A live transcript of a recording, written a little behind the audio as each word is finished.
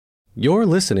You're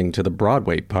listening to the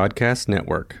Broadway Podcast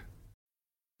Network.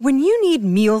 When you need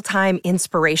mealtime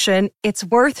inspiration, it's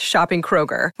worth shopping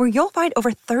Kroger, where you'll find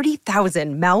over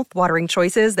 30,000 mouth-watering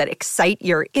choices that excite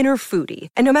your inner foodie.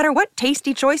 And no matter what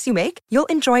tasty choice you make, you'll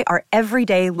enjoy our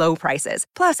everyday low prices,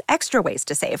 plus extra ways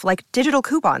to save, like digital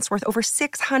coupons worth over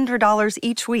 $600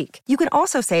 each week. You can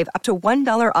also save up to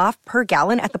 $1 off per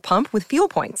gallon at the pump with fuel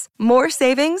points. More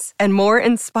savings and more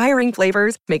inspiring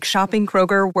flavors make shopping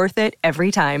Kroger worth it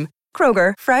every time.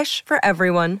 Kroger, fresh for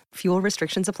everyone. Fuel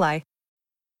restrictions apply.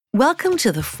 Welcome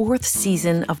to the fourth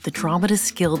season of the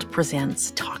Dramatists Guild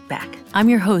Presents Talkback. I'm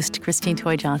your host, Christine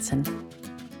Toy Johnson.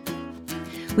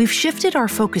 We've shifted our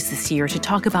focus this year to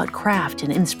talk about craft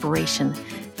and inspiration.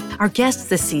 Our guests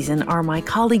this season are my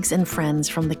colleagues and friends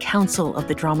from the Council of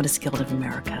the Dramatists Guild of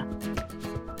America.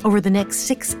 Over the next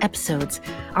 6 episodes,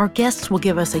 our guests will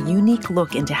give us a unique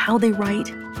look into how they write,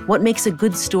 what makes a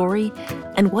good story,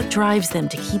 and what drives them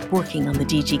to keep working on the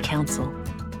DG Council.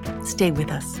 Stay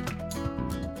with us.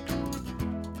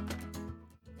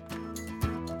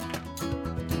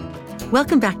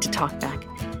 Welcome back to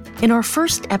Talkback. In our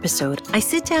first episode, I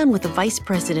sit down with the Vice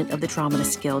President of the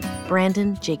Dramatists Guild,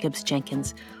 Branden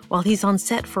Jacobs-Jenkins, while he's on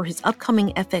set for his upcoming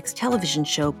FX television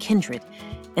show, Kindred,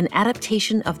 an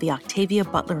adaptation of the Octavia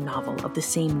Butler novel of the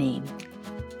same name.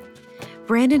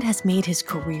 Branden has made his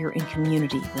career in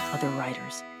community with other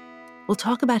writers. We'll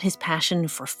talk about his passion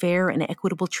for fair and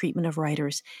equitable treatment of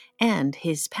writers and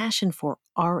his passion for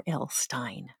R.L.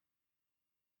 Stine.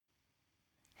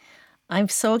 I'm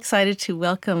so excited to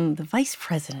welcome the Vice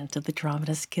President of the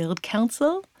Dramatists Guild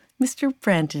Council, Mr.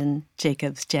 Branden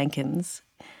Jacobs-Jenkins.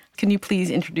 Can you please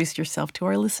introduce yourself to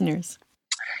our listeners?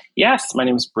 Yes, my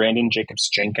name is Branden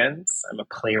Jacobs-Jenkins. I'm a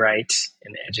playwright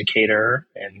and educator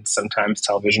and sometimes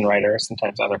television writer,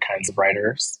 sometimes other kinds of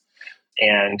writers.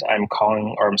 And I'm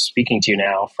speaking to you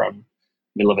now from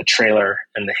the middle of a trailer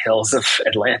in the hills of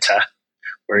Atlanta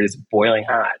where it is boiling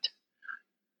hot.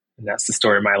 And that's the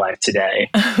story of my life today.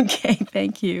 Okay,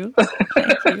 thank you.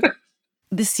 Thank you.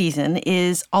 This season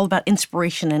is all about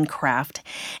inspiration and craft.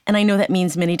 And I know that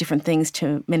means many different things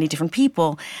to many different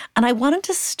people. And I wanted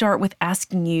to start with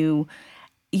asking you,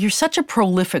 you're such a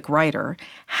prolific writer.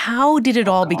 How did it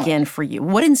all begin for you?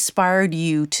 What inspired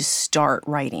you to start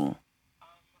writing?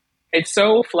 It's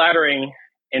so flattering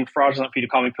and fraudulent for you to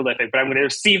call me prolific, but I'm going to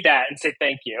receive that and say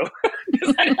thank you.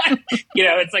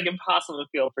 It's like impossible to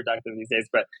feel productive these days.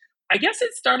 But I guess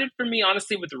it started for me,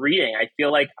 honestly, with reading. I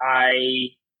feel like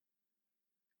I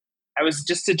was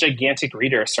just a gigantic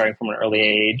reader starting from an early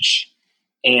age.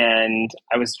 And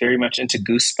I was very much into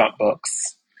Goosebump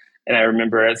books. And I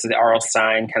remember it's the R.L.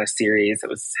 Stine kind of series. It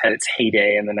had its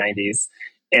heyday in the 90s.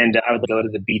 And I would go to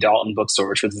the B. Dalton bookstore,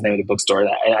 which was the name of the bookstore.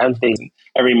 I would think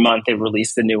every month they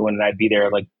released a new one, and I'd be there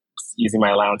like using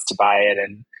my allowance to buy it.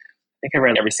 And I think I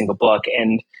read every single book.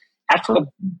 And after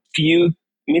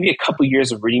maybe a couple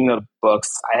years of reading the books,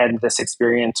 I had this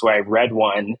experience where I read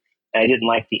one and I didn't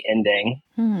like the ending.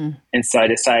 And so I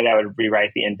decided I would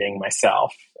rewrite the ending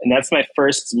myself. And that's my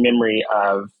first memory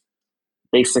of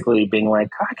basically being like,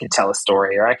 I could tell a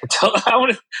story, or I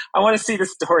want to see the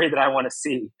story that I want to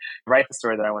see, write the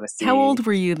story that I want to see. How old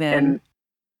were you then? And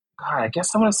I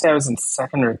guess I want to say I was in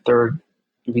second or third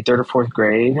or fourth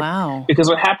grade. Wow. Because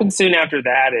what happened soon after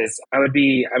that is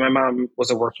my mom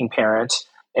was a working parent,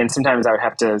 and sometimes I would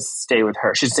have to stay with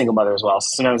her. She's a single mother as well. So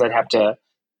sometimes I'd have to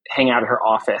hang out at her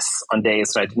office on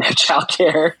days when I didn't have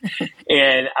childcare.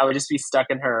 And I would just be stuck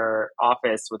in her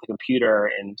office with a computer.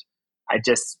 And I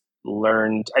just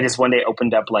one day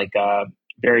opened up like a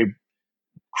very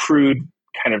crude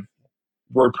kind of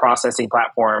word processing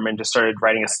platform and just started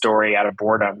writing a story out of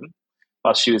boredom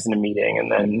while she was in a meeting.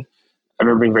 And then I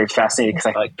remember being very fascinated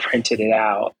because I printed it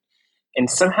out. And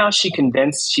somehow she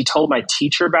told my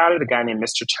teacher about it, a guy named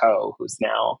Mr. Toe, who's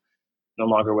now no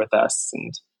longer with us.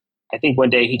 And I think one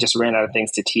day he just ran out of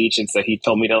things to teach. And so he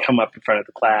told me to come up in front of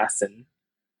the class and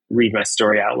read my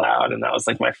story out loud. And that was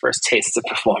like my first taste of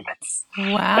performance.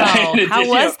 Wow. How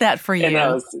was that for you?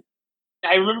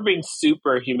 I remember being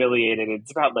super humiliated.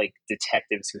 It's about like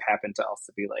detectives who happen to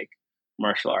also be like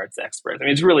martial arts experts. I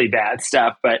mean, it's really bad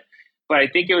stuff, but I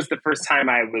think it was the first time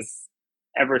I was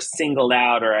ever singled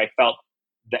out, or I felt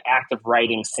the act of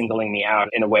writing singling me out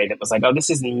in a way that was like, oh, this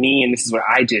isn't me and this is what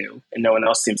I do. And no one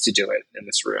else seems to do it in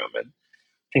this room. And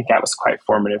I think that was quite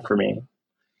formative for me.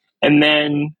 And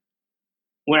then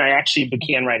when I actually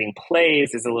began writing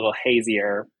plays is a little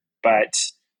hazier, but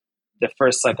the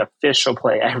first official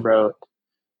play I wrote,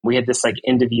 we had this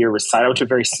end of year recital to a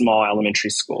very small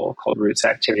elementary school called Roots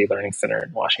Activity Learning Center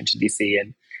in Washington, D.C.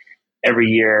 And every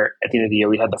year at the end of the year,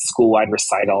 we had the school-wide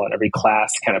recital, and every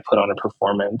class kind of put on a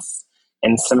performance.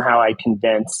 And somehow I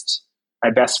convinced my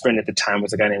best friend at the time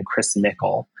was a guy named Chris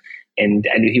Mickle. And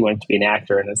I knew he wanted to be an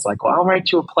actor. And it's like, well, I'll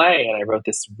write you a play. And I wrote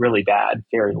this really bad,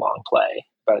 very long play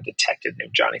about a detective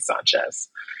named Johnny Sanchez.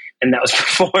 And that was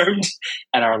performed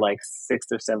at our like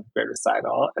 6th or 7th grade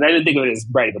recital. And I didn't think of it as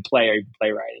writing a play or even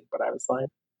playwriting, but I was like,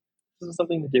 this is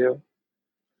something to do.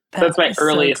 So that's my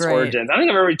earliest origins. I don't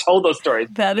think I've ever told those stories.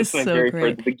 That is so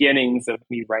great. The beginnings of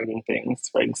me writing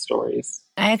things, writing stories.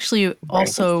 I actually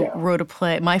also wrote a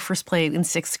play, my first play in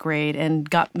 6th grade, and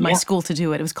got my school to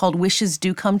do it. It was called Wishes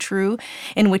Do Come True,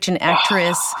 in which an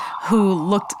actress who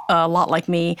looked a lot like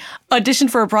me auditioned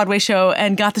for a Broadway show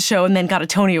and got the show and then got a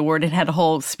Tony Award and had a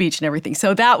whole speech and everything.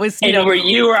 So that was, where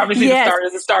you were obviously the star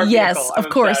as a star vehicle. Yes, of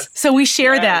course. Obsessed. So we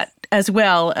share that as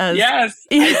well as... Yes,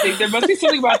 I think there must be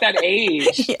something about that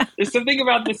age. Yeah. There's something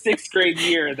about the 6th grade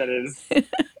year that is...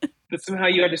 that somehow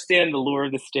you understand the lure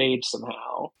of the stage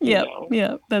somehow.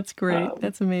 Yeah, that's great.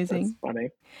 That's amazing. That's funny.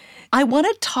 I want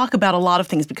to talk about a lot of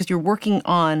things because you're working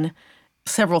on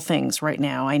several things right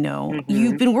now, I know. Mm-hmm.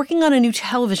 You've been working on a new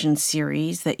television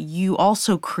series that you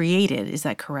also created. Is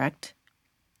that correct?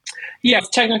 Yeah, it's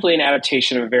technically an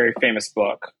adaptation of a very famous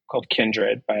book called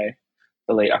Kindred by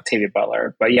the late Octavia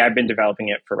Butler. But yeah, I've been developing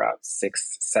it for about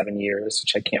 6-7 years,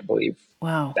 which I can't believe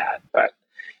that. But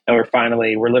and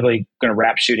we're literally going to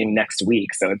wrap shooting next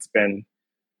week. So it's been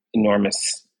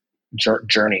enormous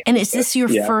journey. And is this your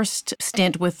first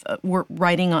stint with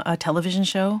writing a television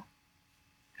show?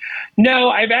 No,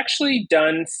 I've actually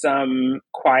done some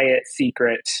quiet,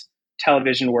 secret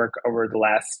television work over the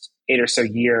last 8 or so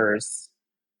years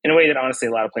in a way that honestly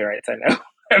a lot of playwrights I know.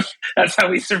 That's how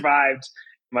we survived,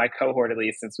 my cohort at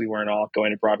least, since we weren't all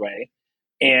going to Broadway.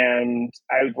 And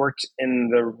I worked in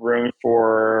the room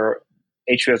for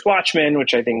HBO's Watchmen,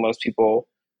 which I think most people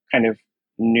kind of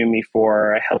knew me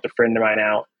for. I helped a friend of mine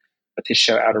out with his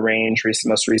show Out of Range,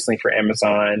 most recently for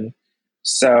Amazon.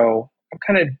 So I've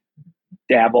kind of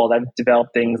dabbled. I've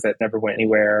developed things that never went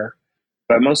anywhere,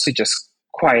 but mostly just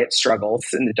quiet struggles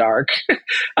in the dark.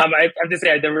 I have to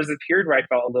say, there was a period where I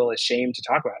felt a little ashamed to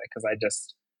talk about it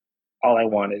because all I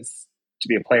want is to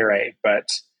be a playwright, but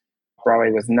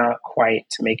Broadway was not quite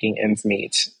making ends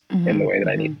meet in the way that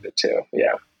I needed it to.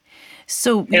 Yeah.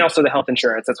 So, and also the health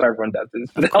insurance. That's what everyone does.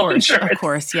 Health insurance. Of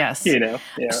course, yes. Yeah.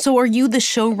 So are you the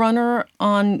showrunner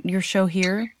on your show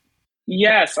here?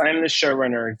 Yes, I'm the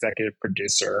showrunner, executive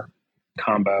producer,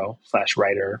 combo /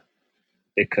 writer,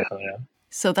 big kahuna.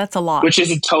 So that's a lot. Which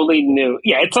is a totally new...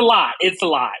 Yeah, it's a lot. It's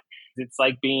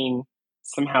like being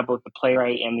somehow both the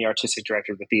playwright and the artistic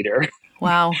director of the theater.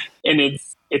 Wow. And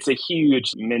it's a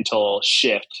huge mental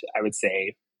shift, I would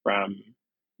say, from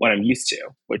what I'm used to,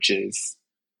 which is,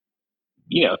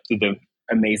 through the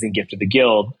amazing gift of the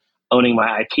Guild, owning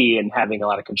my IP and having a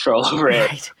lot of control over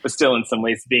it, but still in some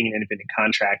ways being an independent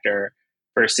contractor,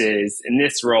 versus in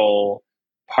this role,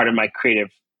 part of my creative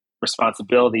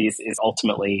responsibilities is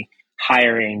ultimately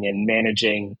hiring and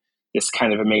managing this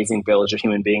kind of amazing village of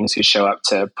human beings who show up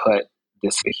to put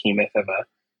this behemoth of a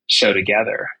show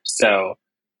together. So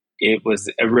it was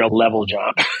a real level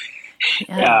jump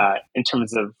in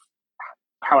terms of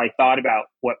how I thought about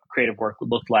what creative work would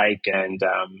look like. And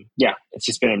it's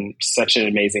just been such an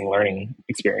amazing learning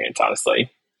experience,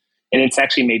 honestly. And it's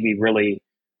actually made me really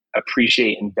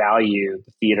appreciate and value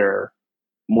the theater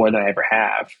more than I ever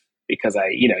have, because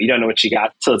you don't know what you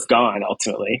got till it's gone,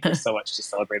 ultimately. There's so much to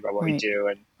celebrate about what we do.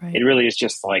 And it really is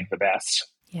just like the best.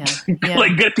 Yeah.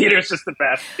 Like good theater is just the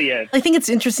best. The end. I think it's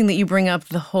interesting that you bring up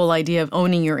the whole idea of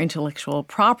owning your intellectual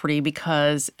property,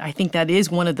 because I think that is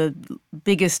one of the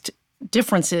biggest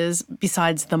differences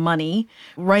besides the money.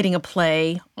 Writing a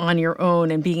play on your own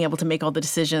and being able to make all the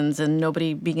decisions and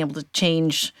nobody being able to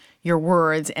change your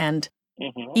words. And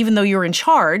even though you're in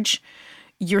charge,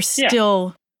 you're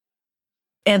still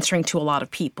answering to a lot of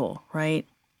people, right?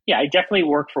 Yeah, I definitely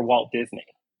work for Walt Disney.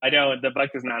 I know the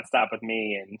buck does not stop with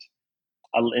me. And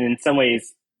in some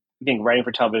ways, I think writing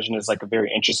for television is like a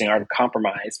very interesting art of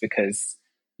compromise, because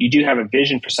you do have a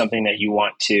vision for something that you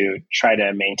want to try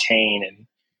to maintain and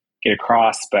get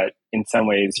across. But in some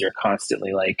ways, you're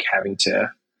constantly like having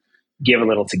to give a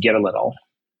little to get a little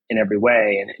in every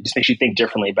way. And it just makes you think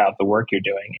differently about the work you're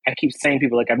doing. I keep saying to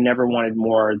people, like, I've never wanted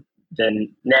more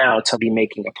than now to be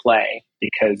making a play,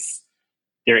 because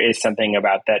there is something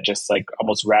about that just like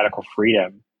almost radical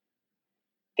freedom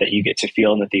that you get to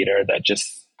feel in the theater that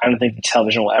just, I don't think the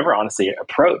television will ever honestly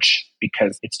approach,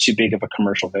 because it's too big of a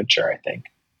commercial venture, I think.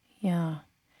 Yeah.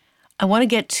 I want to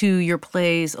get to your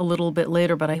plays a little bit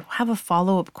later, but I have a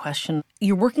follow-up question.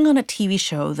 You're working on a TV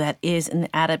show that is an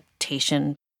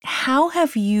adaptation. How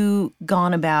have you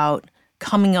gone about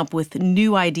coming up with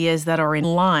new ideas that are in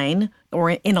line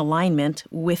or in alignment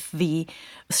with the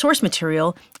source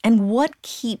material? And what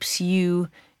keeps you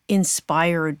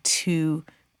inspired to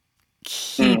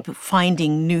keep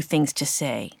finding new things to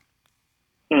say?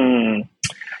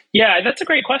 Yeah, that's a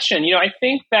great question. I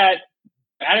think that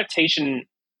adaptation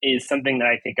is something that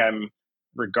I think I'm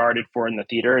regarded for in the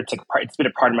theater. It's been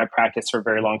a part of my practice for a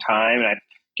very long time, and I've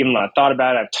given a lot of thought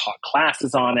about it. I've taught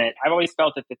classes on it. I've always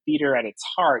felt that the theater at its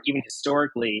heart, even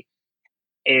historically,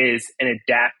 is an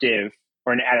adaptive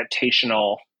or an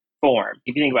adaptational form.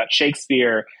 If you think about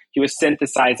Shakespeare, he was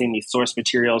synthesizing these source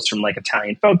materials from like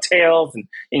Italian folk tales and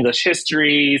English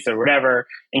histories or whatever,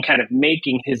 and kind of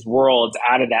making his worlds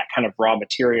out of that kind of raw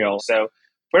material. So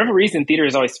for whatever reason, theater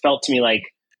has always felt to me like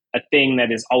a thing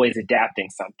that is always adapting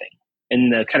something.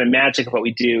 And the kind of magic of what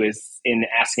we do is in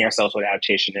asking ourselves what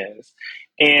adaptation is.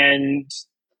 And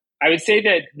I would say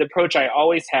that the approach I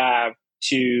always have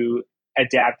to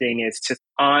adapting is to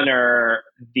honor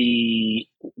the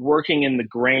working in the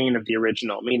grain of the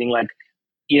original, meaning like,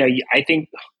 I think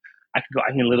I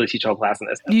can literally teach a whole class on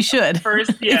this. You should,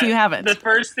 if you haven't. The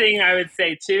first thing I would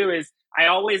say too is I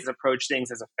always approach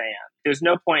things as a fan. There's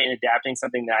no point in adapting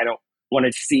something that I don't want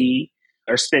to see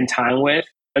or spend time with.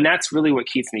 And that's really what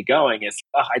keeps me going is,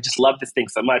 I just love this thing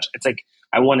so much. It's like,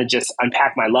 I want to just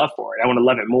unpack my love for it. I want to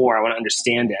love it more. I want to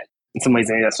understand it. In some ways,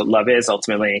 I think that's what love is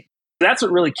ultimately. That's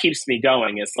what really keeps me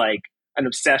going is like an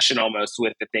obsession almost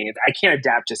with the thing. I can't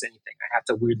adapt just anything. I have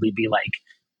to weirdly be like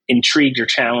intrigued or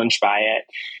challenged by it.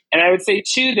 And I would say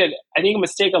too, that I think a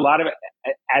mistake a lot of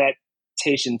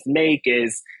adaptations make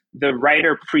is the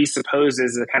writer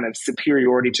presupposes a kind of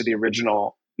superiority to the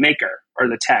original maker or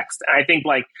the text. And I think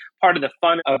like part of the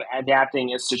fun of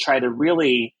adapting is to try to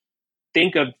really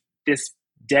think of this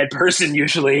dead person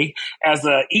usually as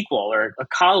a equal or a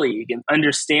colleague, and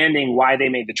understanding why they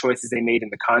made the choices they made in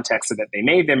the context so that they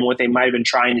made them, and what they might have been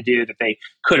trying to do that they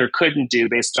could or couldn't do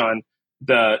based on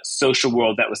the social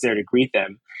world that was there to greet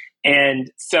them.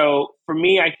 And so for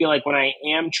me, I feel like when I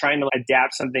am trying to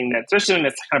adapt something that's, especially something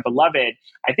that's kind of beloved,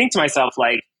 I think to myself,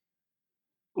 like,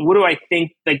 what do I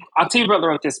think? Like, Octavia Butler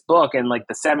wrote this book in like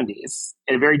the 70s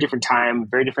at a very different time,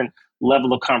 very different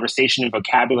level of conversation and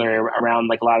vocabulary around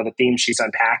like a lot of the themes she's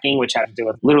unpacking, which have to do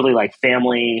with literally like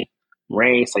family,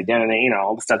 race, identity,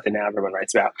 all the stuff that now everyone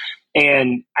writes about.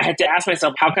 And I had to ask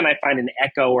myself, how can I find an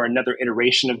echo or another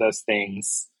iteration of those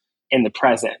things in the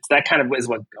present? That kind of is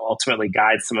what ultimately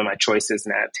guides some of my choices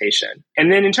in adaptation.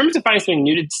 And then in terms of finding something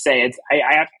new to say,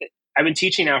 I've been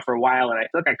teaching now for a while, and I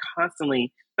feel like not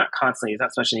constantly, it's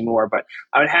not so much anymore, but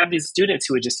I would have these students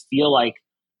who would just feel like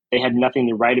they had nothing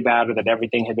to write about, or that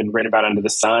everything had been written about under the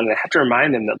sun. And I have to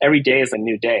remind them that every day is a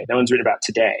new day. No one's written about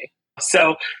today.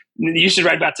 So you should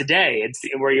write about today and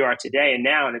see where you are today and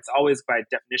now. And it's always by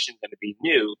definition going to be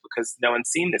new because no one's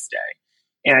seen this day.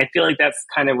 And I feel like that's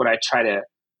kind of what I try to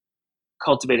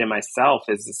cultivate in myself,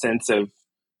 is a sense of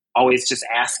always just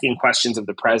asking questions of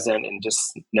the present and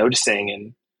just noticing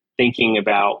and thinking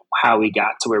about how we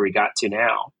got to where we got to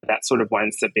now. That sort of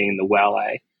winds up being the well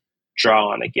I draw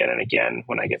on again and again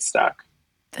when I get stuck.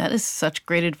 That is such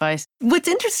great advice. What's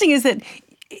interesting is that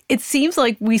it seems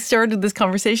like we started this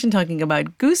conversation talking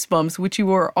about Goosebumps, which you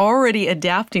were already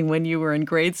adapting when you were in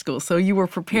grade school. So you were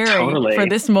preparing for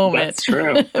this moment. That's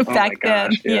true. Back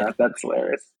then. Yeah, that's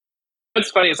hilarious. What's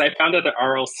funny is I found out that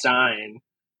R.L. Stein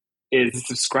is a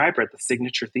subscriber at the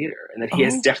Signature Theater, and that he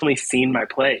has definitely seen my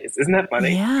plays. Isn't that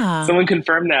funny? Yeah. Someone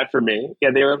confirmed that for me. Yeah,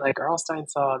 they were like, R.L. Stein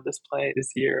saw this play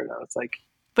this year, and I was like...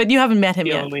 But you haven't met him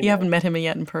yet. You haven't met him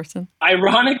yet in person.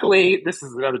 Ironically, this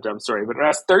is another dumb story, but when I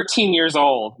was 13 years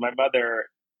old, my mother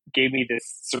gave me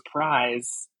this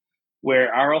surprise where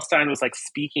R.L. Stein was like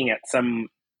speaking at some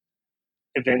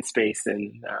event space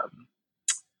in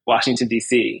Washington,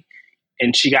 D.C.,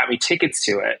 and she got me tickets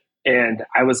to it, and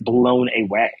I was blown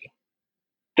away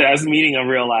that I was meeting a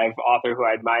real live author who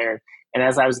I admired. And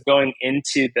as I was going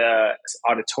into the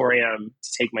auditorium to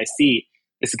take my seat,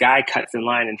 this guy cuts in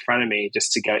line in front of me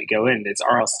just to go in. It's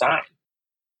R.L. Stein.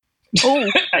 Oh.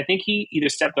 I think he either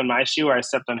stepped on my shoe or I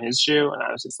stepped on his shoe. And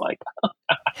I was just like,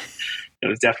 it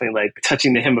was definitely like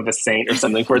touching the hem of a saint or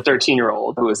something for a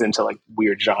 13-year-old who was into like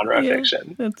weird genre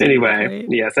fiction. Anyway,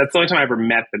 yes, that's the only time I ever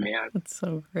met the man. That's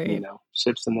so great.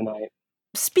 Ships in the night.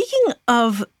 Speaking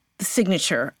of the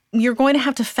Signature, you're going to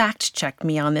have to fact check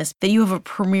me on this, that you have a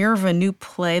premiere of a new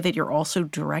play that you're also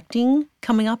directing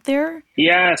coming up there?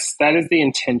 Yes, that is the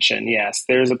intention. Yes,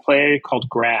 there's a play called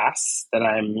Grass that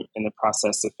I'm in the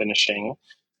process of finishing,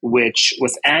 which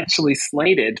was actually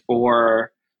slated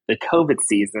for the COVID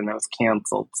season that was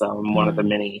canceled. So I'm one of the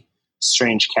many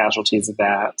strange casualties of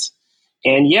that.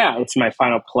 And yeah, it's my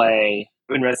final play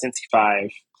in Residency 5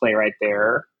 playwright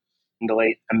there, and the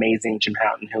late, amazing Jim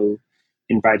Houghton, who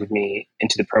invited me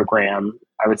into the program,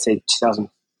 I would say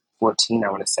 2014, I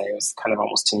want to say. It was kind of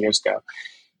almost 10 years ago.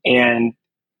 And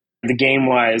the game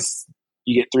was,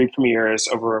 you get 3 premieres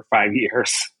over 5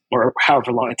 years, or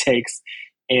however long it takes.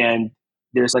 And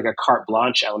there's like a carte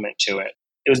blanche element to it.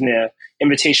 It was an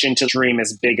invitation to dream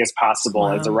as big as possible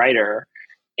as a writer.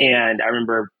 And I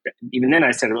remember even then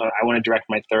I said, well, I want to direct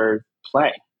my 3rd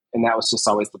play. And that was just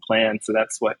always the plan. So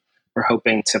that's what we're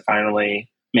hoping to finally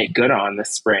make good on this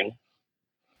spring.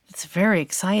 It's very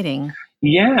exciting.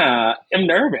 Yeah, I'm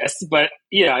nervous, but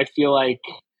I feel like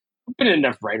I've been in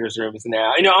enough writers' rooms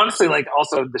now. Honestly, like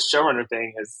also the showrunner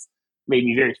thing has made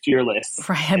me very fearless.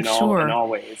 Right, I'm in sure. In all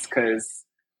ways, because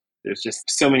there's just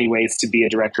so many ways to be a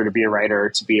director, to be a writer,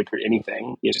 to be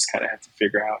anything. You just kind of have to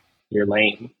figure out your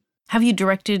lane. Have you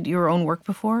directed your own work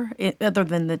before, other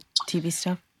than the TV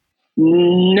stuff?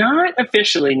 Not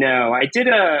officially, no. I did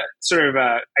I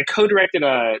co-directed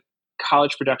a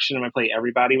college production of my play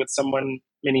Everybody with someone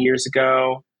many years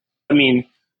ago. I mean,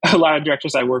 a lot of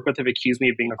directors I work with have accused me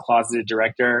of being a closeted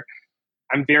director.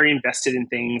 I'm very invested in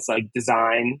things like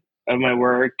design of my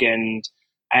work, and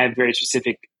I have very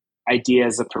specific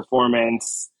ideas of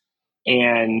performance.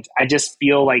 And I just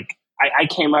feel like I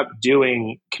came up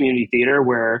doing community theater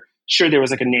where, sure, there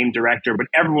was like a named director, but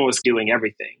everyone was doing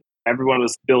everything. Everyone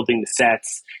was building the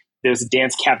sets. There's a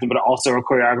dance captain, but also a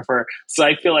choreographer. So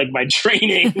I feel like my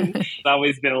training has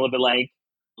always been a little bit like,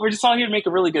 we're just all here to make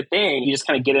a really good thing. You just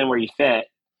kind of get in where you fit.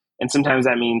 And sometimes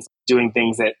that means doing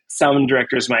things that some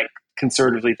directors might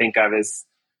conservatively think of as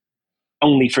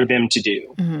only for them to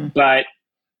do. Mm-hmm. But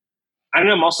I don't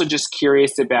know, I'm also just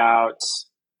curious about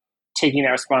taking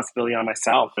that responsibility on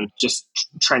myself and just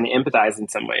trying to empathize in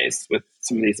some ways with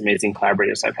some of these amazing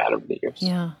collaborators I've had over the years.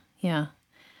 Yeah.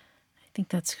 I think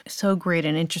that's so great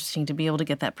and interesting to be able to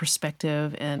get that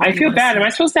perspective. And I feel bad. Am I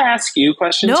supposed to ask you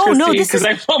questions,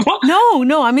 Christy?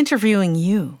 No, I'm interviewing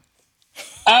you.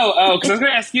 Oh, because I was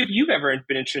going to ask you if you've ever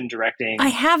been interested in directing. I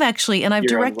have actually, and I've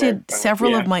directed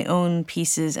several of my own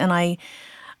pieces, and I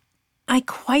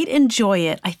quite enjoy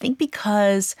it. I think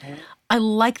because I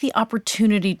like the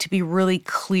opportunity to be really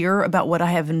clear about what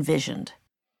I have envisioned.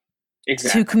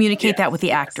 Exactly. To communicate that with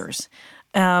the actors.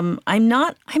 I'm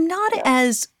not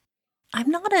as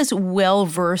well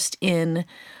versed in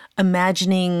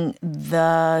imagining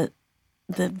the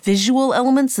visual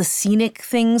elements, the scenic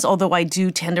things, although I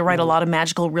do tend to write a lot of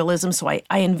magical realism. So I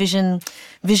envision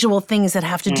visual things that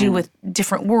have to do with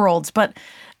different worlds, but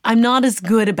I'm not as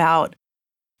good about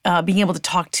being able to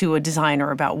talk to a designer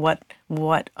about what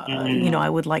I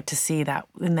would like to see that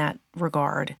in that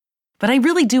regard. But I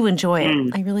really do enjoy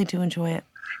it. I really do enjoy it.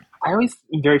 I always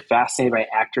am very fascinated by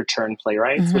actor turned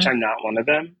playwrights, which I'm not one of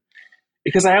them,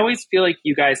 because I always feel like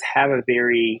you guys have a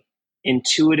very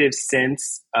intuitive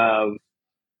sense of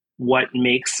what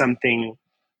makes something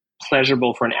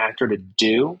pleasurable for an actor to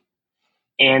do.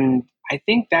 And I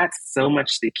think that's so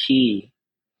much the key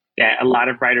that a lot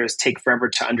of writers take forever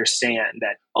to understand,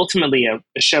 that ultimately a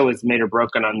show is made or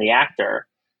broken on the actor.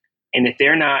 And if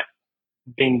they've not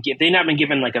been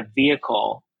given like a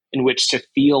vehicle in which to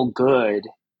feel good,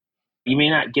 you may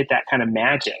not get that kind of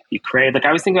magic you crave. Like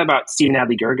I was thinking about Stephen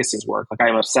Adly Guirgis' work. Like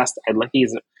I'm obsessed.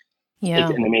 He's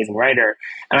an amazing writer.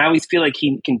 And I always feel like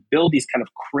he can build these kind of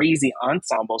crazy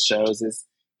ensemble shows.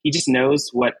 He just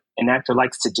knows what an actor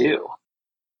likes to do.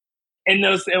 And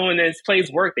when his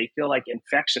plays work, they feel like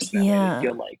infectious now. Yeah. They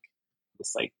feel like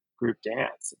this like group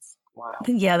dance. It's wow.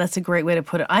 Yeah, that's a great way to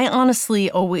put it. I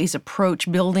honestly always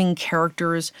approach building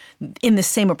characters in the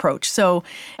same approach. So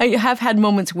I have had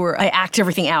moments where I act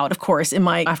everything out, of course,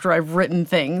 after I've written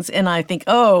things. And I think,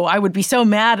 oh, I would be so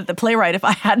mad at the playwright if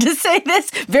I had to say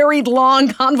this very long,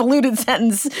 convoluted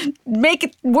sentence. Make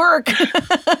it work.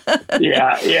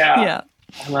 Yeah.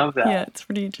 I love that. Yeah, it's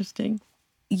pretty interesting.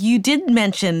 You did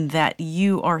mention that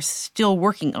you are still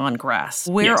working on Grass.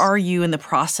 Where are you in the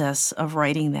process of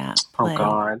writing that play? Oh,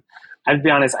 God. I'll be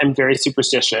honest, I'm very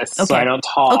superstitious, so I don't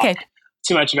talk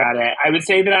too much about it. I would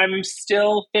say that I'm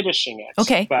still finishing it.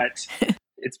 Okay. But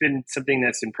it's been something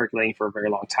that's been percolating for a very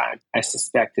long time. I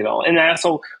suspect it'll. And I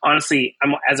also, honestly,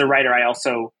 as a writer, I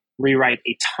also rewrite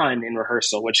a ton in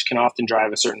rehearsal, which can often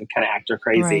drive a certain kind of actor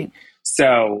crazy. Right.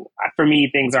 So for me,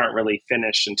 things aren't really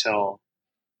finished until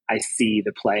I see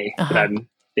the play that I'm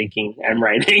thinking I'm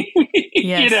writing.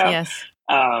 Yes, yes.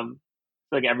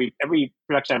 Like every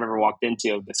production I've ever walked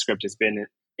into, the script has been,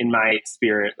 in my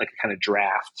spirit, like a kind of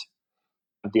draft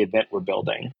of the event we're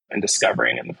building and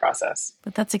discovering in the process.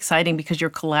 But that's exciting because you're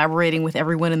collaborating with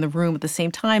everyone in the room at the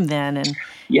same time then, and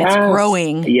it's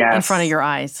growing in front of your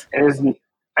eyes. I'm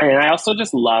And I also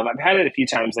just love, I've had it a few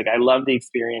times, like I love the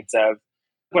experience of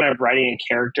when I'm writing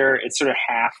a character, it's sort of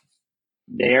half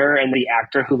there and the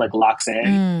actor who like locks in.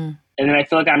 And then I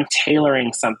feel like I'm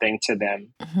tailoring something to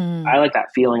them. I like that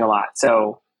feeling a lot.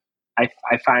 So I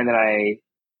find that I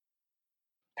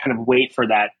kind of wait for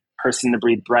that person to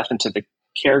breathe breath into the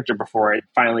character before it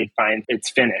finally finds its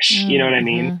finish. You know what I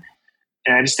mean?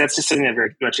 And that's just something that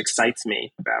very much excites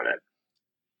me about it,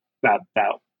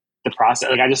 about the process.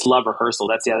 Like I just love rehearsal.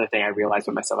 That's the other thing I realized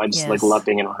with myself. I just like love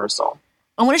being in rehearsal.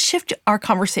 I want to shift our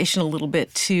conversation a little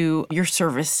bit to your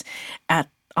service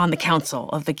on the council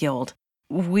of the Guild.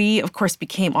 We, of course,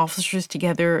 became officers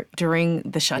together during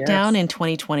the shutdown in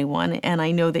 2021. And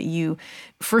I know that you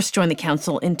first joined the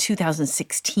council in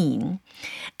 2016.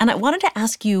 And I wanted to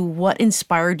ask you what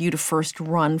inspired you to first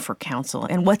run for council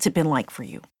and what's it been like for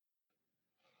you?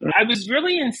 I was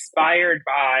really inspired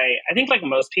by, I think like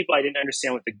most people, I didn't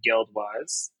understand what the Guild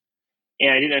was. And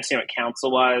I didn't understand what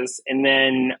council was. And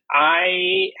then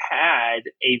I had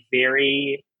a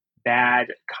very bad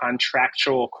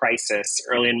contractual crisis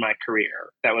early in my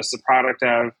career that was the product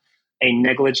of a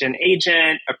negligent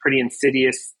agent, a pretty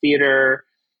insidious theater,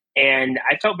 and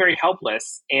I felt very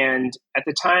helpless. And at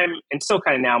the time, and still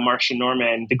kind of now, Marcia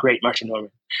Norman, the great Marcia Norman,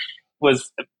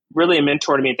 was really a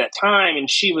mentor to me at that time. And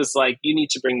she was like, you need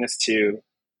to bring this to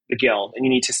the Guild and you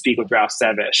need to speak with Ralph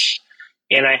Sevish.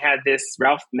 And I had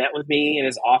Ralph met with me in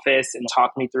his office and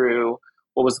talked me through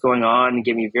what was going on and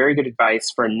gave me very good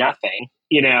advice for nothing,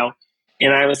 you know?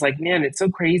 And I was like, man, it's so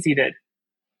crazy that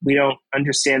we don't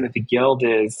understand that the Guild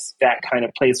is that kind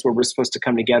of place where we're supposed to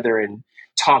come together and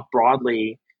talk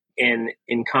broadly and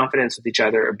in confidence with each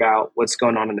other about what's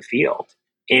going on in the field.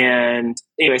 And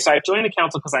anyway, so I joined the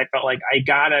council because I felt like I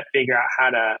got to figure out how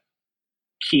to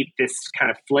keep this kind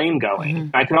of flame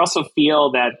going. I could also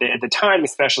feel that at the time,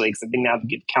 especially because I think now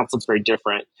the council is very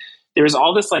different, there was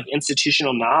all this like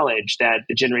institutional knowledge that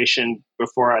the generation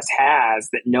before us has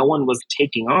that no one was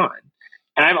taking on.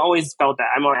 And I've always felt that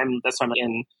that's why I'm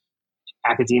in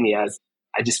academia.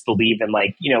 I just believe in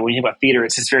like, you know, when you think about theater,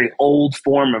 it's this very old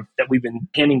form of that we've been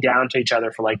handing down to each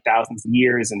other for like thousands of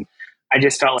years. And I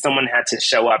just felt like someone had to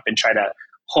show up and try to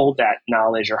hold that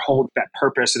knowledge or hold that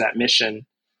purpose or that mission.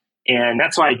 And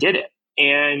that's why I did it.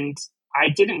 And I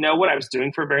didn't know what I was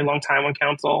doing for a very long time on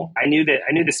council. I knew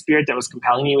the spirit that was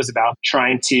compelling me was about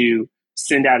trying to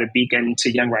send out a beacon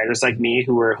to young writers like me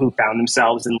who found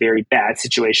themselves in very bad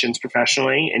situations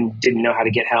professionally and didn't know how to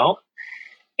get help.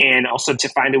 And also to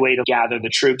find a way to gather the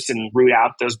troops and root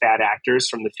out those bad actors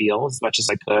from the field as much as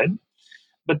I could.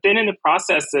 But then in the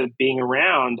process of being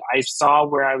around, I saw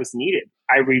where I was needed.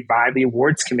 I revived the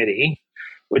awards committee,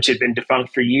 which had been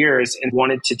defunct for years, and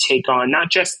wanted to take on not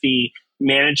just the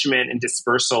management and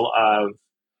dispersal of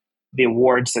the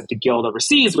awards that the Guild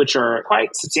oversees, which are quite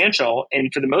substantial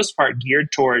and for the most part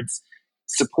geared towards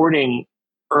supporting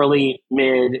early,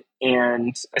 mid,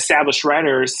 and established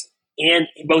writers, and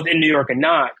both in New York and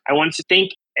not. I wanted to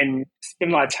think and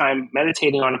spend a lot of time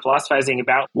meditating on and philosophizing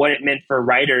about what it meant for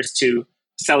writers to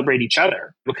celebrate each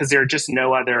other, because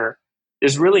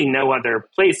there's really no other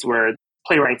place where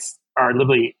playwrights are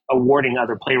literally awarding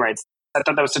other playwrights. I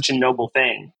thought that was such a noble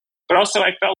thing. But also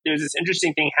I felt there was this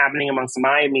interesting thing happening amongst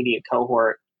my immediate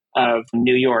cohort of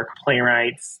New York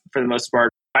playwrights for the most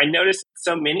part. I noticed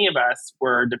so many of us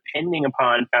were depending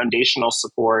upon foundational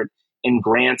support and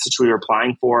grants, which we were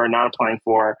applying for or not applying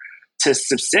for, to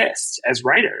subsist as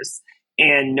writers.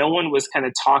 And no one was kind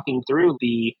of talking through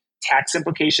the tax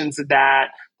implications of that,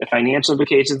 the financial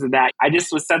implications of that. I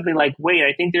just was suddenly like, wait,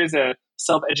 I think there's a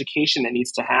self-education that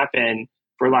needs to happen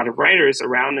for a lot of writers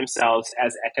around themselves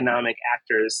as economic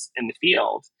actors in the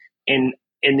field. And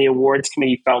the awards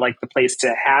committee felt like the place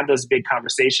to have those big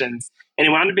conversations. And it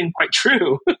wound up being quite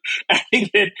true. I think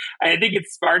it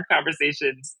sparked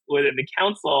conversations within the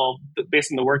council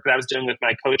based on the work that I was doing with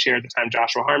my co-chair at the time,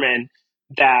 Joshua Harmon,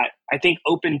 that I think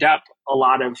opened up a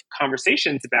lot of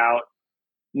conversations about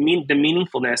the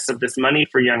meaningfulness of this money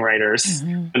for young writers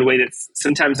in a way that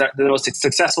sometimes the most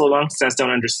successful amongst us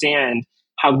don't understand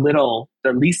how little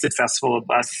the least successful of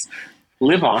us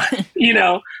live on. You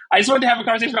know, I just wanted to have a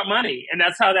conversation about money, and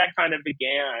that's how that kind of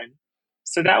began.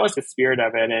 So that was the spirit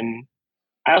of it. And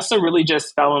I also really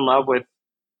just fell in love with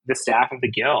the staff of the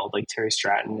Guild, like Terry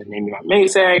Stratton and Amy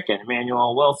Masick and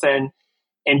Emmanuel Wilson,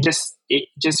 and just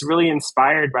really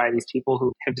inspired by these people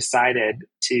who have decided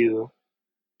to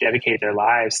dedicate their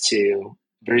lives to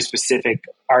very specific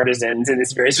artisans in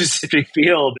this very specific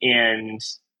field. And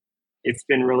it's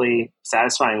been really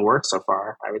satisfying work so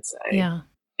far, I would say. Yeah.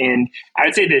 And I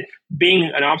would say that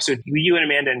being an officer with you and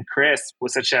Amanda and Chris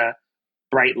was such a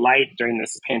bright light during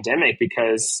this pandemic,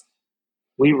 because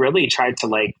we really tried to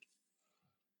like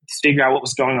figure out what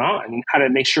was going on and how to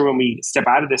make sure when we step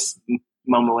out of this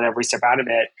moment, whenever we step out of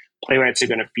it, playwrights are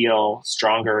going to feel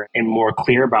stronger and more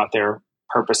clear about their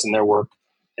purpose and their work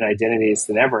and identities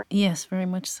than ever. Yes, very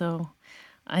much so.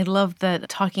 I love that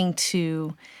talking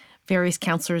to various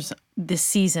counselors this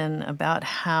season about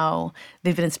how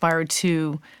they've been inspired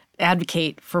to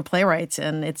advocate for playwrights.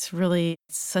 And it's really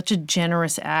such a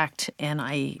generous act. And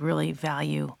I really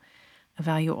value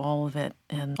all of it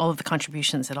and all of the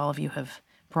contributions that all of you have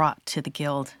brought to the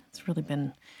Guild. It's really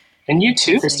been... And you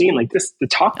too, Christine, like this, the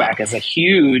talkback is a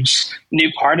huge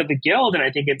new part of the Guild. And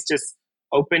I think it's just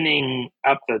opening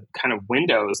up the kind of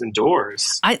windows and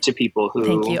doors to people who...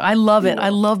 Thank you. I love it. I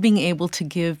love being able to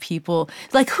give people...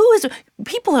 Like,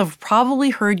 people have probably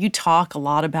heard you talk a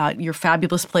lot about your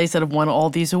fabulous plays that have won all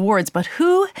these awards, but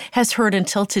who has heard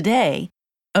until today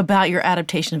about your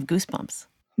adaptation of Goosebumps?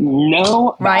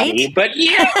 Nobody. Right? But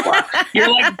yeah,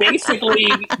 you're like basically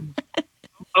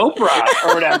Oprah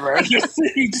or whatever. You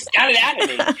just got it out of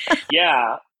me.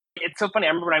 Yeah. It's so funny. I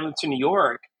remember when I moved to New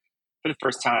York for the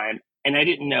first time, and I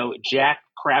didn't know jack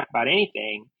crap about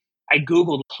anything. I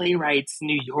Googled Playwrights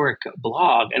New York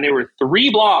blog, and there were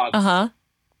 3 blogs. Uh-huh.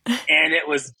 And it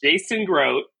was Jason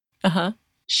Grote,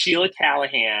 Sheila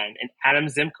Callahan, and Adam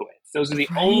Zimkowitz. Those are the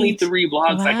only 3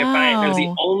 blogs I could find. It was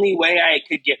the only way I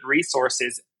could get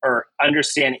resources or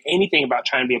understand anything about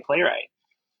trying to be a playwright.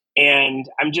 And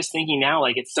I'm just thinking now,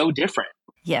 like, it's so different.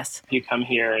 Yes. If you come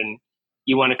here and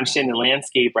you want to understand the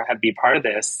landscape or have to be a part of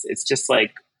this, it's just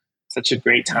like such a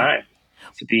great time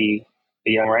to be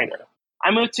a young writer.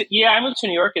 I moved to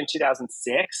New York in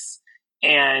 2006,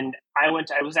 and I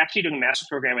was actually doing a master's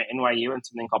program at NYU in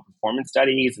something called performance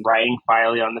studies and writing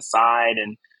quietly on the side.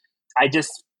 And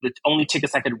the only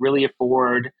tickets I could really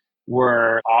afford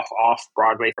were off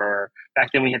Broadway.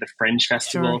 Back then we had the Fringe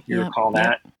Festival, if you recall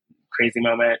that crazy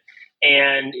moment.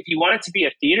 And if you wanted to be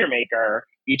a theater maker,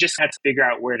 you just had to figure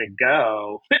out where to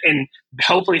go and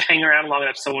hopefully hang around long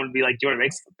enough someone would be like, do you want to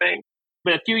make something?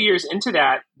 But a few years into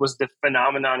that was the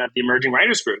phenomenon of the emerging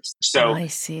writers groups. So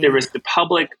there was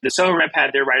the Soho Rep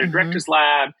had their writer directors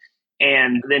lab,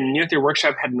 and then New York Theater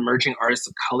Workshop had an emerging artists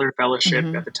of color fellowship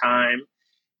at the time.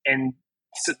 And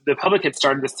so the public had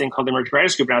started this thing called the Emerging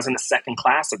Writers Group, and I was in the second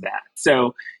class of that.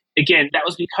 So again, that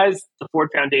was because the Ford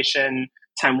Foundation,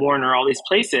 Time Warner, all these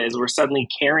places were suddenly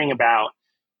caring about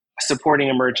supporting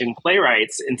emerging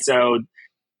playwrights. And so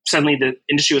suddenly the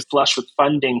industry was flush with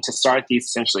funding to start these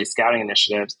essentially scouting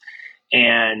initiatives.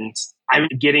 And I'm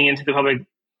getting into the public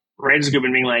writers group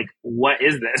and being like, what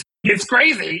is this? It's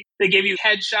crazy. They gave you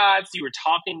headshots. You were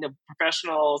talking to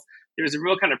professionals. There was a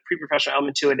real kind of pre-professional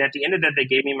element to it. And at the end of that, they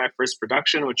gave me my first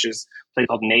production, which is a play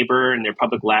called Neighbors in the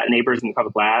Public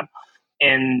Lab.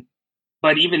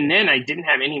 But even then, I didn't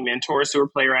have any mentors who were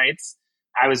playwrights.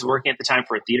 I was working at the time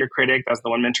for a theater critic. That was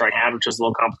the one mentor I had, which was a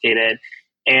little complicated.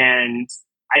 And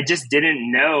I just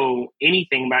didn't know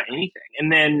anything about anything.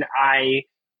 And then I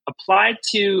applied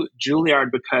to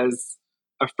Juilliard because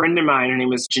a friend of mine, her name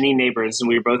was Janine Neighbors, and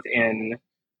we were both in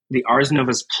the Ars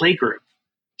Nova's play group.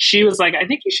 She was like, I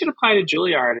think you should apply to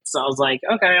Juilliard. So I was like,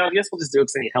 okay, I guess we'll just do it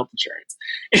because I need health insurance.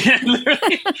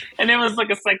 And it was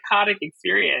like a psychotic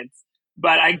experience.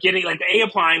 But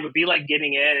applying would be like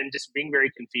getting in and just being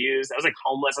very confused. I was like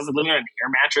homeless. I was living on an air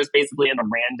mattress basically in a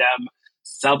random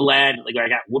sublet. Like I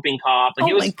got whooping cough.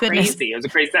 Like it was crazy. It was a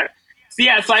crazy time.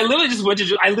 So I literally just applied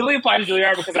to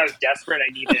Juilliard because I was desperate.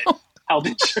 I needed health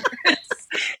insurance.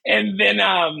 And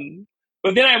then,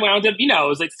 but then I wound up, it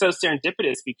was like so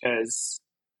serendipitous because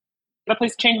that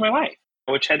place changed my life,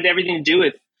 which had everything to do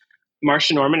with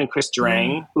Marcia Norman and Chris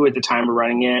Durang, who at the time were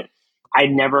running it. I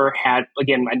never had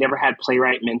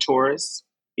playwright mentors,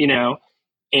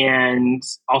 and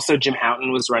also Jim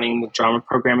Houghton was running the drama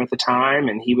program at the time.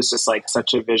 And he was just like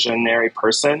such a visionary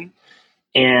person.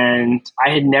 And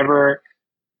I had never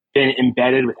been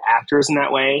embedded with actors in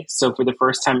that way. So for the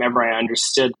first time ever, I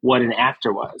understood what an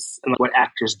actor was and what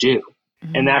actors do.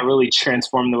 Mm-hmm. And that really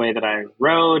transformed the way that I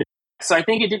wrote. So I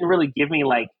think it didn't really give me a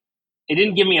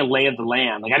lay of the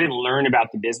land. Like I didn't learn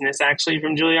about the business actually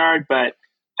from Juilliard, but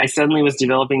I suddenly was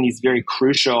developing these very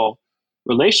crucial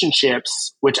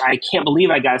relationships, which I can't believe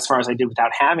I got as far as I did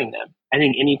without having them. I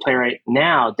think any playwright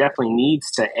now definitely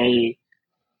needs to A,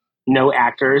 know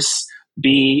actors,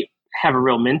 B, have a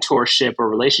real mentorship or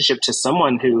relationship to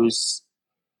someone who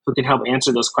can help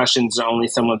answer those questions that only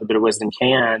someone with a bit of wisdom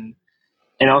can.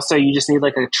 And also you just need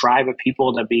like a tribe of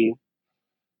people to be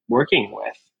working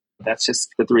with. That's just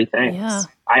the 3 things,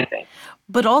 I think.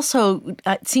 But also,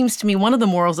 it seems to me one of the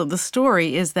morals of the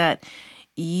story is that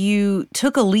you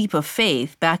took a leap of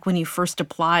faith back when you first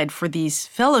applied for these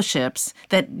fellowships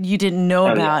that you didn't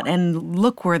know about, and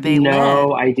look where they led.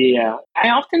 No idea. I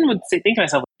often would think to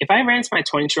myself, if I ran into my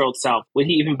 22-year-old self, would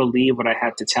he even believe what I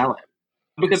had to tell him?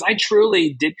 Because I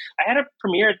truly did. I had a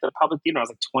premiere at the Public Theater when I was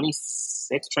like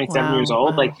 26, 27 years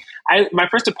old. Wow. Like my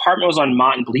first apartment was on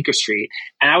Mott and Bleecker Street.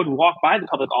 And I would walk by the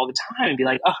Public all the time and be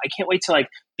like, oh, I can't wait to like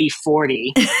be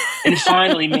 40 and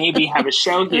finally maybe have a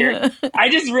show here. I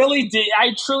just really did.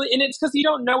 I truly, and it's because you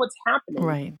don't know what's happening.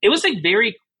 Right. It was like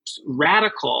very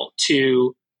radical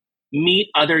to meet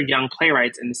other young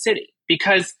playwrights in the city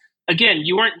because again,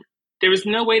 there was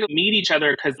no way to meet each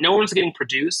other because no one was getting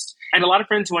produced. I had a lot of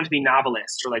friends who wanted to be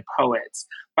novelists or like poets,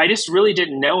 but I just really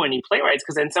didn't know any playwrights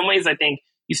because in some ways I think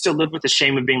you still lived with the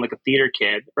shame of being like a theater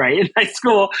kid, right, in high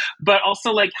school. But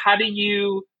also like, how do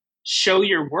you show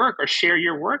your work or share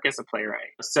your work as a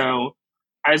playwright? So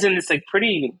I was in this like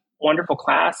pretty wonderful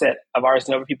class of Ars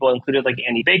Nova. People included like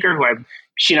Annie Baker,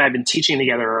 she and I have been teaching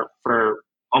together for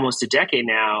almost a decade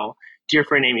now. Dear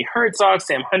friend Amy Herzog,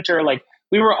 Sam Hunter, like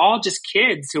we were all just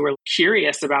kids who were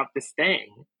curious about this thing.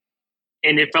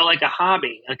 And it felt like a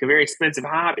hobby, like a very expensive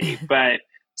hobby. But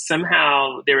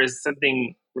somehow there was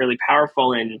something really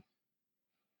powerful in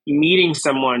meeting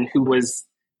someone who was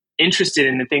interested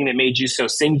in the thing that made you so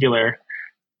singular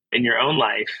in your own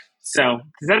life. So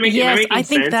does that make yes, sense? I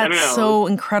think that's so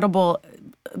incredible.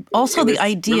 Also, the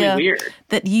idea really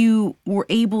that you were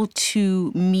able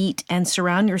to meet and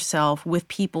surround yourself with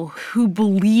people who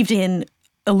believed in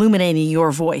illuminating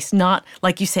your voice, not,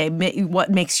 like you say, what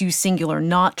makes you singular,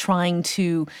 not trying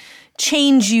to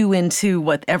change you into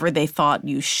whatever they thought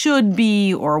you should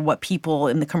be or what people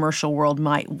in the commercial world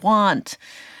might want.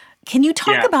 Can you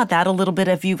talk about that a little bit?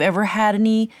 If you've ever had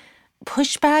any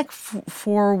pushback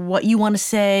for what you want to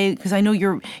say? Because I know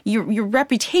your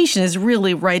reputation is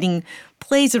really writing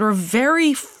plays that are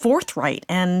very forthright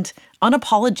and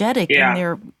unapologetic in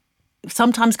their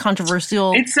sometimes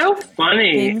controversial. It's so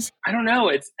funny. Things. I don't know.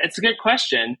 It's a good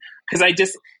question because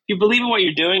if you believe in what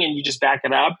you're doing and you just back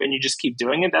it up and you just keep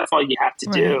doing it, that's all you have to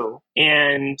do.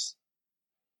 And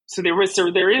so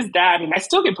there is that, and I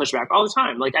still get pushback all the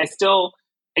time. Like I still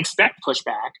expect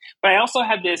pushback, but I also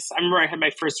had this. I remember I had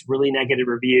my first really negative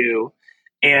review,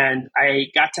 and I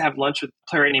got to have lunch with a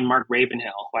playwright named Mark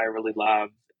Ravenhill, who I really love.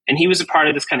 And he was a part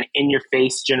of this kind of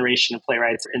in-your-face generation of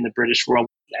playwrights in the British world.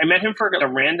 I met him for a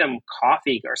random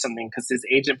coffee or something because his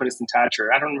agent put us in touch,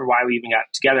 or I don't remember why we even got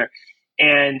together.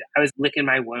 And I was licking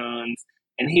my wounds.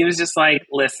 And he was just like,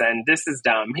 listen, this is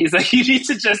dumb. He's like, he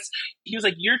was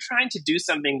like, you're trying to do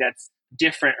something that's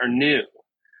different or new.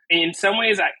 And in some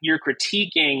ways, you're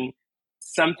critiquing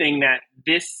something that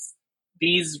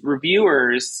these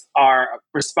reviewers are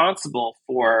responsible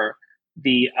for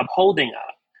the upholding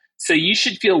of. So you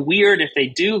should feel weird if they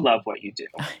do love what you do.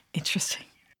 Interesting.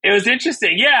 It was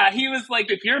interesting. Yeah, he was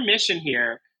like, if your mission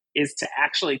here is to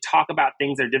actually talk about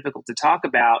things that are difficult to talk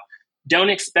about, don't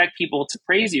expect people to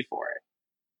praise you for it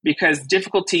because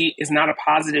difficulty is not a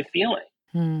positive feeling.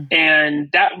 And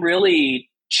that really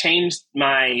changed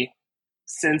my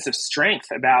sense of strength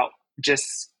about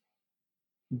just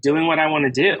doing what I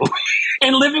want to do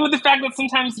and living with the fact that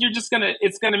sometimes it's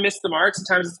going to miss the mark.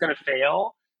 Sometimes it's going to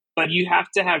fail, but you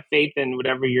have to have faith in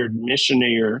whatever your mission or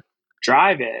your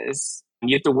drive is.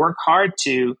 You have to work hard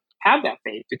to have that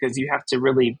faith because you have to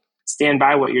really stand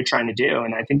by what you're trying to do.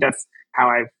 And I think that's how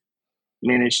I've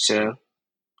managed to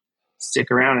stick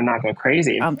around and not go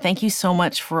crazy. Thank you so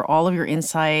much for all of your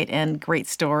insight and great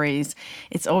stories.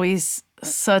 It's always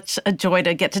such a joy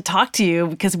to get to talk to you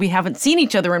because we haven't seen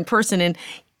each other in person in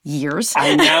years.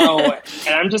 I know.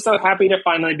 And I'm just so happy to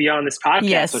finally be on this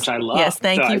podcast, which I love. Yes,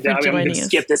 thank you for joining us. I'm going to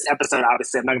skip this episode.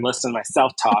 Obviously, I'm not going to listen to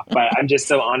myself talk, but I'm just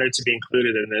so honored to be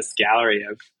included in this gallery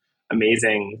of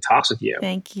amazing talks with you.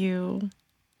 Thank you.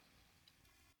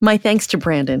 My thanks to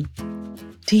Branden.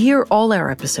 To hear all our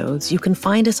episodes, you can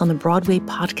find us on the Broadway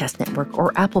Podcast Network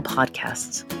or Apple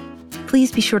Podcasts.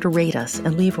 Please be sure to rate us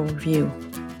and leave a review.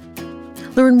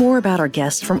 Learn more about our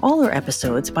guests from all our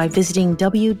episodes by visiting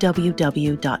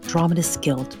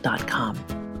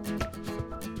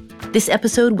www.dramatistguild.com. This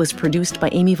episode was produced by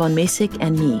Amy Von Masick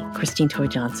and me, Christine Toy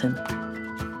Johnson.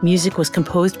 Music was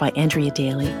composed by Andrea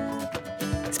Daly.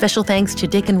 Special thanks to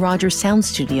Dick and Rogers Sound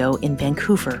Studio in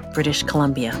Vancouver, British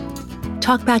Columbia.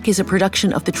 Talkback is a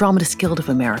production of the Dramatists Guild of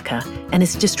America and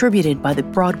is distributed by the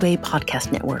Broadway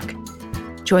Podcast Network.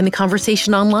 Join the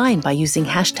conversation online by using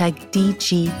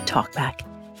 #DGTalkback.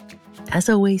 As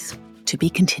always, to be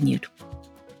continued.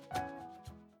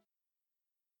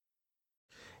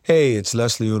 Hey, it's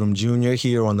Leslie Odom Jr.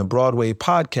 here on the Broadway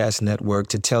Podcast Network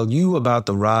to tell you about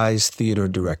the Rise Theater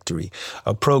Directory,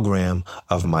 a program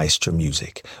of Maestro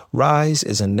Music. Rise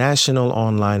is a national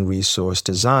online resource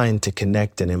designed to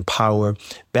connect and empower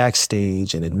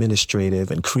backstage and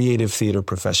administrative and creative theater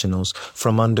professionals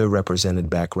from underrepresented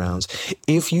backgrounds.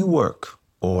 If you work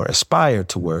or aspire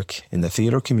to work in the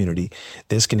theater community,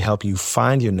 this can help you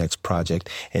find your next project.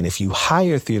 And if you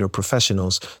hire theater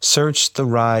professionals, search the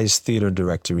Rise Theater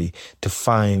Directory to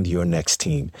find your next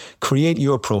team. Create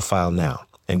your profile now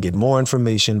and get more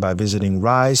information by visiting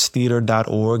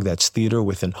risetheater.org. That's theater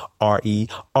with an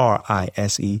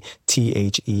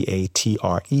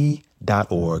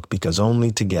RERISETHEATRE.org, because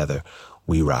only together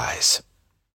we rise.